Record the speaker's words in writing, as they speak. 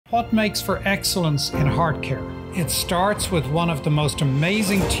What makes for excellence in heart care? It starts with one of the most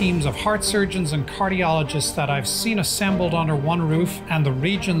amazing teams of heart surgeons and cardiologists that I've seen assembled under one roof, and the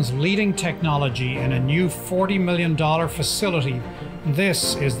region's leading technology in a new $40 million facility.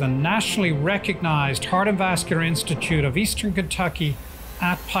 This is the nationally recognized Heart and Vascular Institute of Eastern Kentucky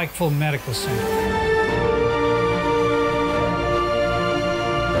at Pikeville Medical Center.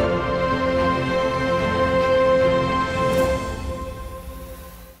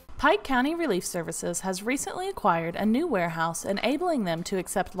 Pike County Relief Services has recently acquired a new warehouse, enabling them to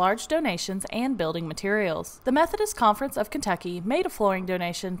accept large donations and building materials. The Methodist Conference of Kentucky made a flooring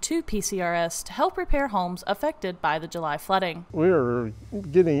donation to PCRS to help repair homes affected by the July flooding. We are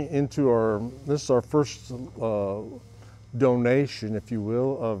getting into this is our first donation, if you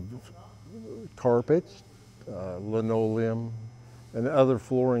will, of carpet, linoleum, and other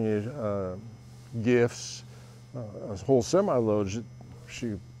flooring gifts. A whole semi-load,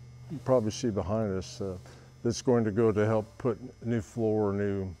 you probably see behind us, that's going to go to help put new floor,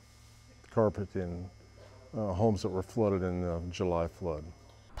 new carpet in homes that were flooded in the July flood.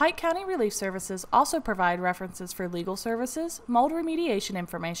 Pike County Relief Services also provide references for legal services, mold remediation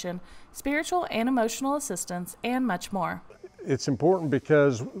information, spiritual and emotional assistance, and much more. It's important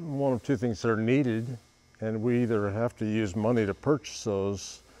because one of two things are needed, and we either have to use money to purchase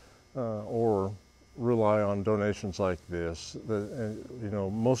those or rely on donations like this. You know,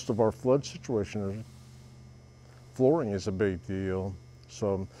 most of our flood situations, flooring is a big deal.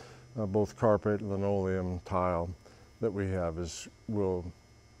 So both carpet, linoleum, tile that we have will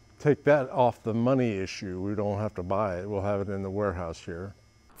take that off the money issue. We don't have to buy it. We'll have it in the warehouse here.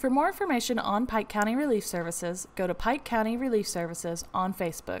 For more information on Pike County Relief Services, go to Pike County Relief Services on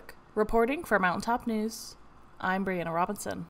Facebook. Reporting for Mountaintop News, I'm Brianna Robinson.